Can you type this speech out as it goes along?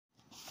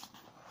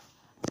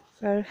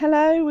So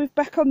hello, we're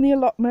back on the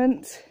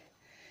allotment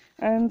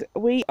and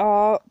we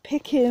are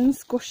picking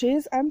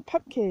squashes and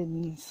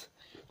pumpkins.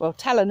 Well,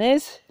 Talon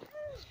is,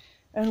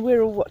 and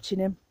we're all watching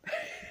him.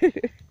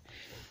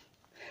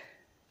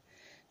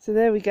 So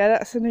there we go,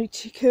 that's an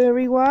uchi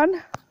kuri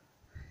one.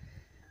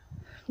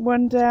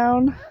 One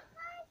down.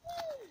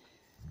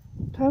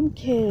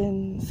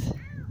 Pumpkins.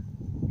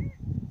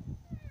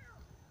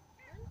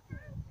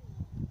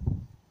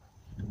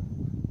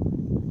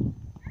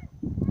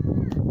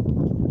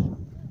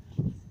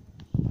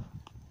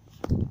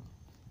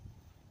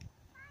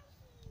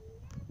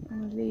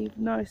 And leave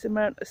nice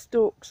amount of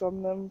stalks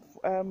on them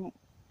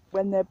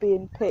when they're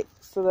being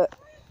picked, so that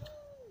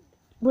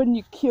when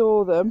you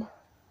cure them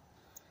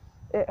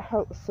it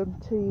helps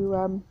them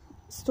to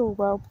store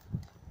well.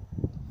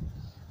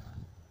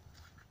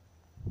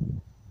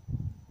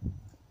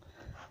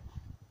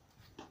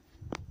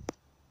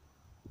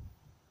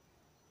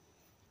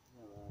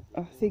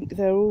 I think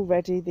they're all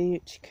ready, the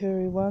uchi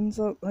kuri ones,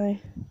 aren't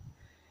they?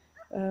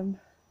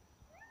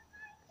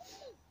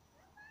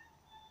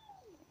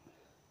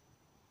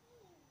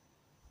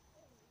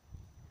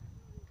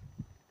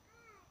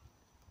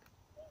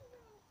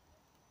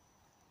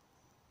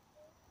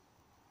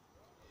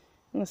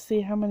 Let's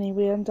see how many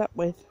we end up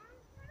with.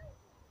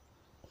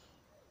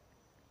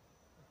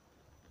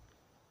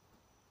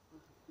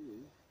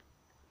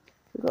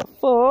 We've got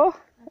 4.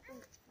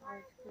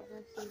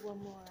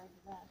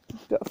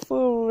 We've got 4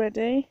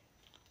 already.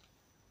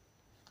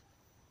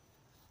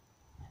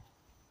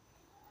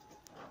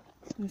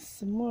 There's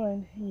some more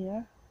in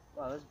here.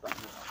 Wow, there's a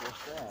butternut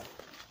squash there.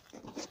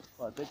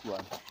 Quite a big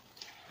one.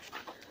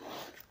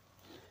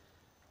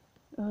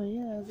 Oh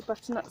yeah, there's a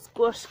butternut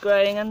squash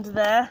growing under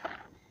there.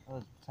 Oh,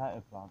 there's a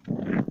potato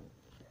plant.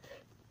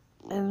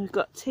 And we've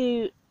got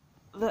 2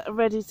 that are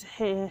ready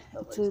to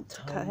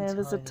cut here.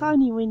 There's a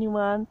tiny weeny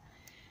one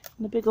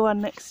and a bigger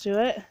one next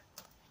to it.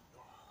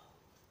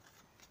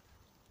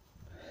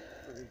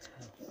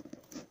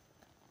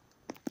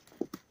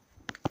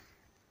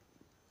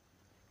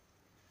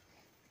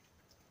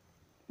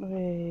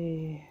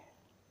 Whee.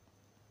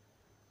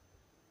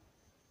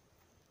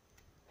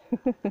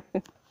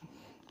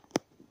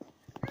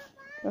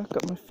 I've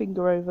got my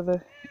finger over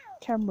the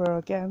camera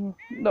again.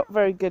 Not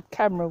very good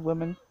camera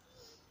woman.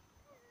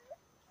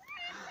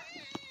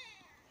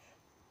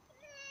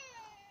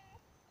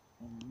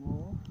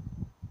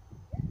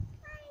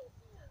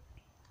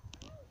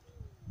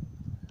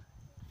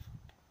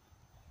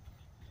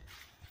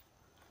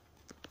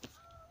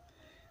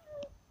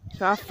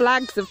 So our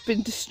flags have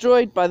been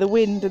destroyed by the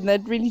wind and they're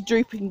really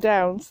drooping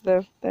down,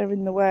 so they're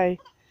in the way.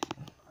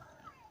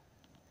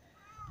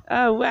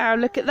 Oh wow,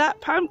 look at that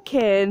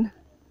pumpkin.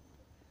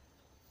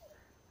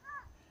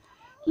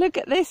 Look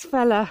at this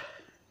fella.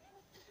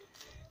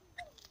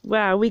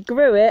 Wow, we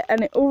grew it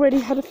and it already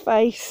had a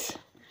face.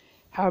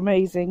 How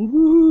amazing.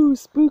 Woo,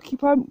 spooky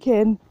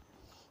pumpkin.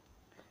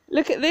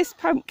 Look at this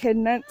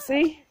pumpkin,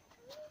 Nancy.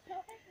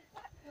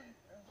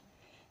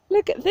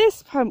 Look at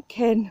this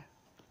pumpkin.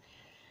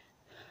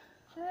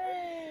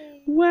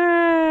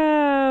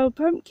 Wow,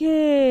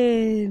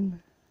 pumpkin.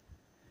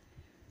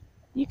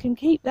 You can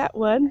keep that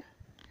one.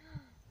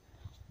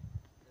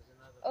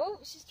 Oh,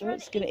 she's trying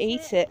it's going to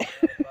eat it.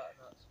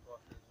 Butternut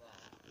squash is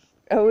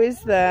there. Oh,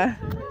 is there?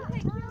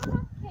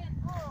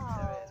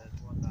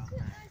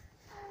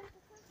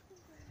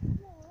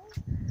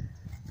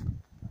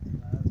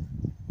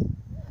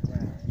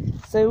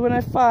 So when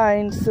I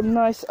find some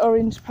nice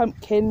orange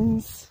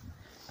pumpkins,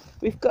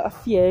 we've got a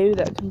few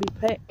that can be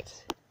picked.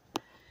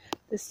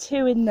 There's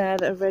 2 in there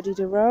that are ready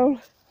to roll.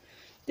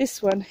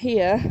 This one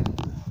here,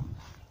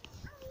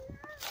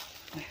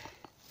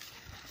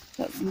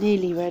 that's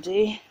nearly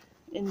ready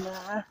in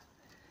there.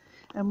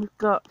 And we've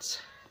got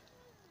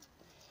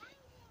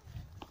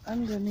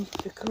underneath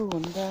the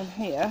corn down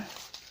here,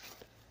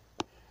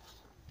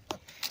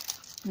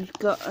 we've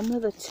got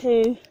another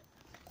 2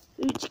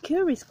 uchi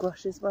kuri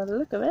squashes by the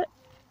look of it.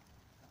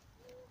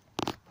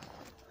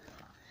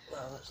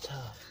 Wow, that's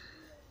tough.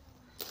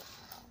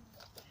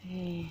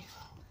 Hey.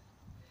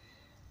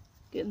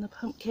 Getting the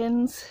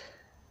pumpkins.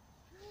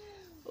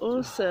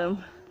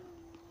 Awesome.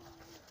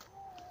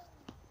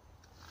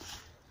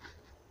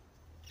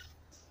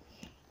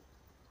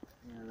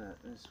 Yeah,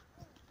 look, there's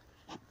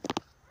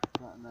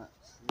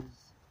butternuts.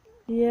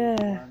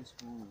 Yeah.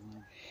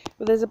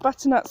 Well, there's a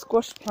butternut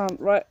squash plant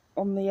right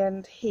on the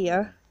end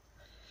here.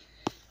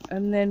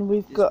 And then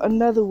we've got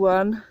another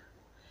one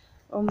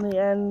on the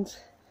end,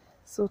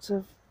 sort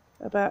of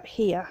about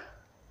here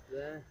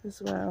there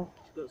as well.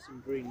 It's got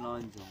some green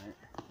lines on it.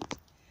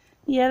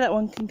 Yeah, that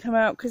one can come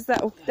out because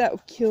that'll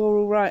cure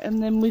all right.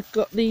 And then we've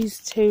got these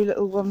 2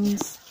 little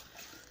ones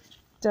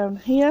down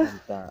here. And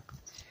that.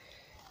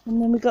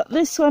 And then we've got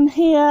this one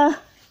here,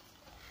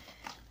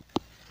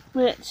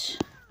 which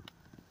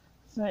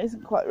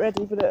isn't quite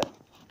ready, but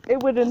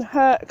it wouldn't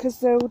hurt because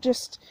they'll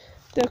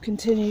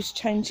continue to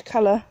change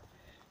colour.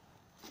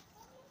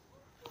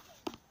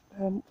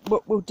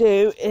 What we'll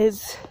do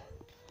is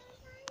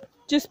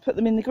just put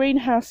them in the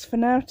greenhouse for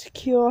now to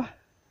cure.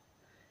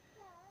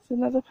 There's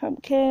another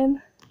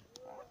pumpkin.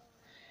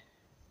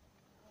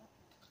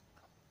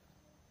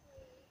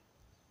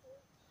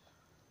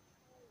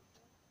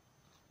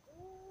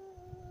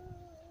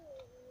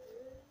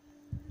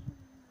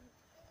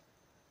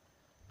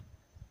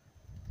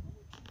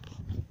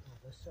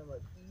 They're so much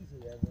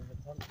easier than the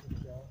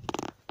pumpkins are.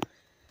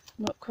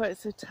 Not quite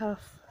so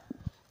tough.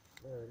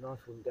 No, a knife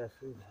wouldn't go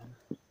through them.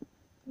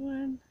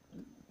 1,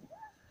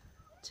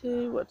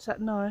 2. What's that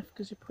knife?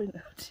 Because you're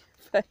pointing out to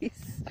your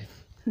face.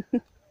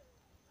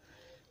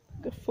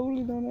 Got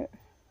falling on it.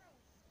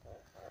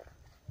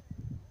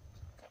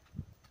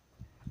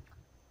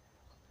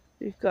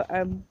 We've got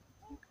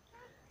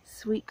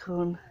sweet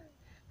corn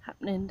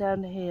happening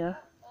down here.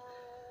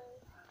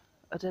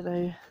 I don't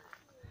know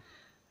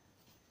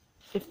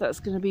if that's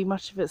going to be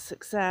much of a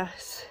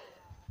success,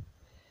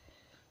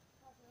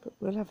 but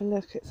we'll have a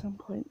look at some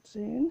point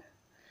soon.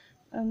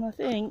 And I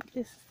think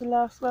this is the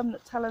last one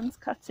that Talon's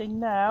cutting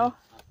now.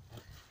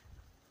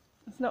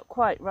 It's not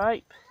quite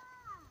ripe,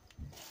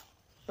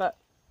 but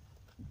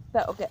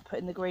that'll get put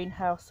in the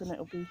greenhouse and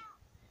it'll be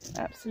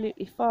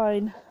absolutely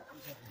fine.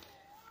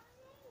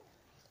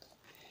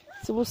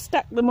 So we'll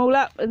stack them all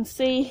up and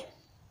see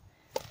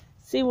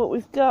what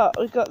we've got.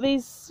 We've got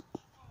these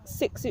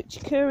 6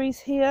 uchi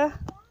kuris here.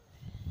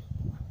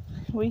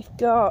 We've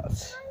got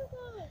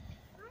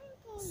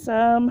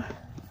some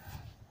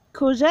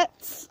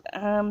courgettes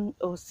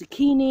or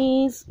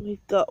zucchinis.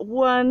 We've got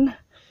 1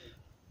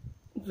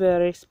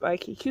 very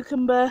spiky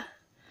cucumber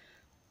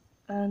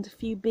and a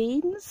few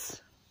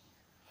beans,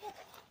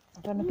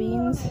 banana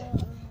beans.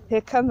 Here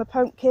come the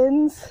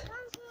pumpkins.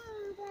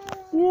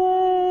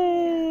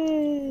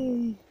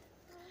 Yay!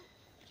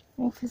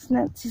 Because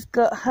Nancy's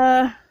got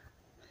her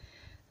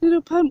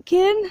little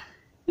pumpkin.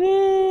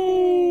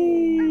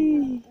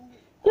 Yay!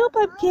 Your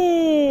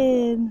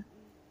pumpkin!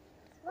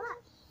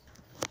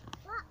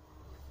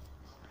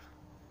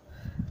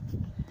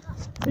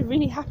 They're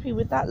really happy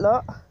with that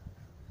lot.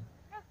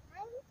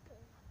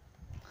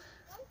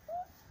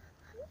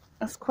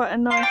 That's quite a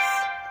nice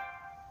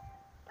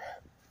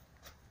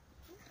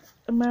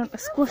amount of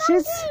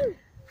squashes.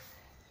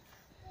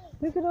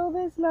 Look at all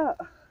this lot.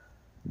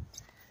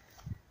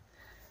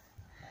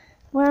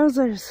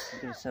 Wowzers.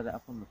 I'm going to set it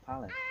up on the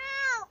pallet.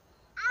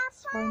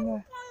 It's fine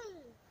there.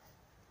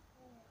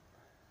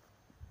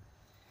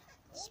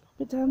 Just pop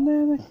it down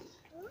there then.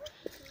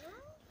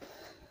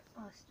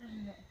 Oh, it's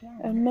doing it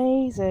again.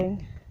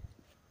 Amazing.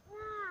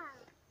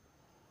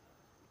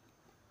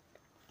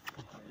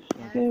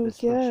 There we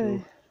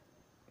go.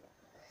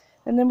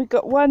 And then we've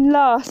got one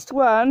last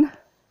one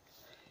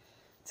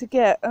to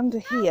get under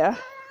here.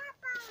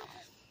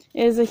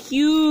 Is a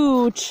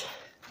huge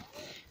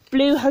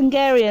blue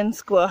Hungarian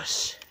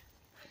squash.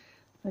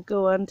 Now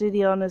go on, do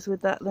the honours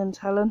with that then,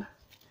 Talon.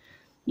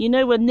 You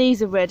know when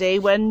these are ready,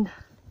 when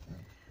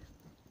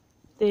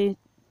the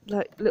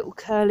like little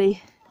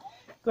curly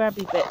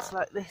grabby bits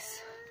like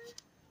this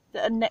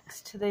that are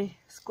next to the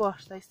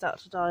squash, they start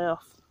to die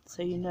off,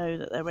 so you know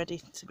that they're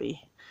ready to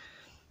be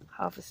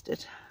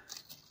harvested.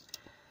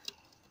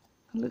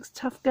 It looks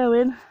tough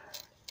going.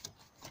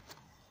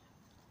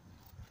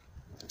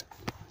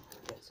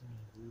 Get some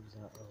leaves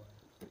out of the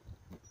way.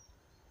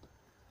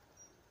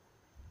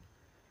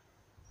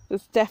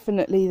 It's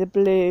definitely the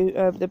blue,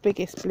 the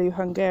biggest blue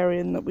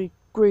Hungarian that we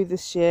grew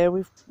this year.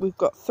 We've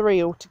got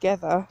 3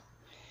 altogether.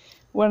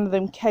 One of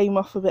them came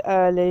off a bit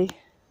early.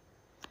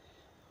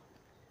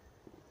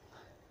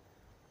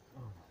 Oh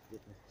my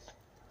goodness.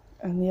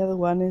 And the other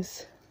one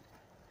is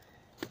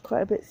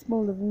quite a bit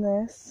smaller than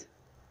this.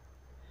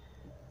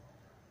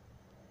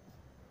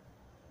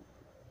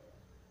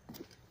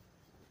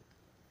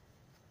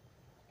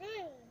 Is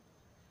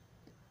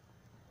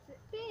it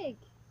big?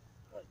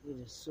 Like you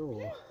just saw.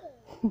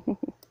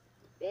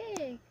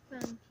 Big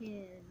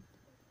pumpkin.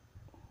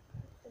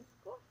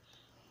 Squash.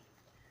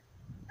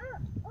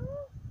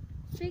 Oh,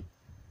 big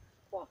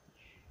squash.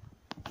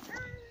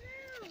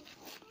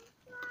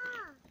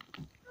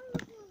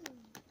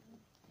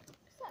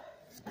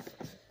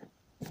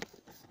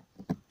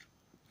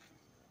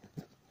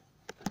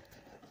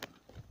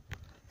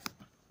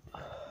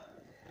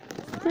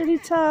 Pretty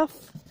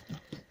tough.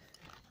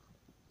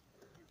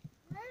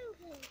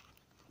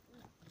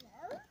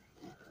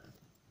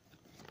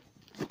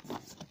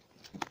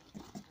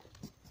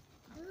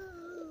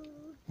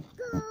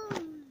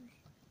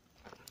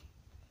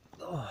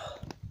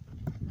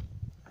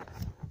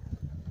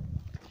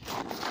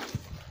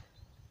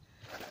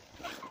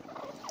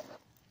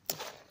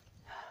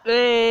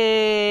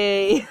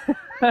 Hey!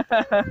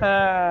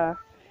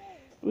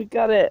 We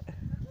got it.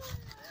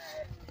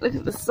 Look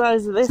at the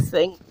size of this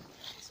thing.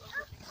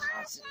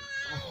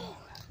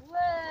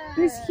 Whoa.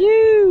 It's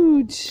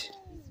huge. It's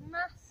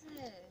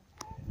massive.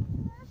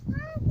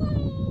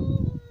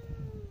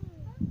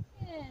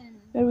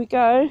 There we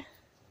go.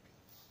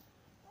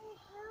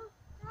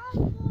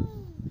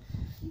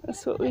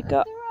 That's what we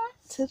got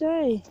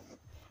today.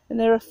 And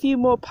there are a few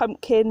more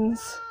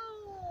pumpkins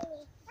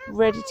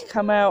ready to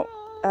come out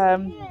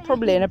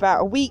probably in about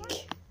a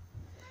week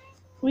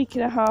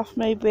and a half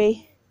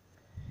maybe.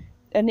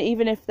 and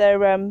even if they're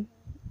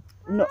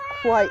not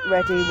quite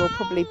ready, we'll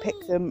probably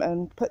pick them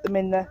and put them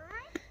in the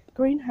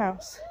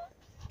greenhouse.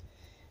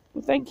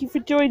 Well, thank you for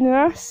joining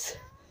us.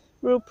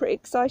 We're all pretty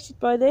excited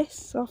by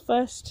this, our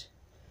first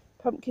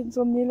pumpkins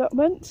on the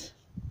allotment.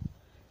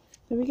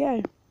 There we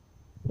go.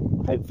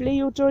 Hopefully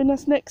you'll join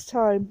us next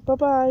time. Bye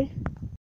bye.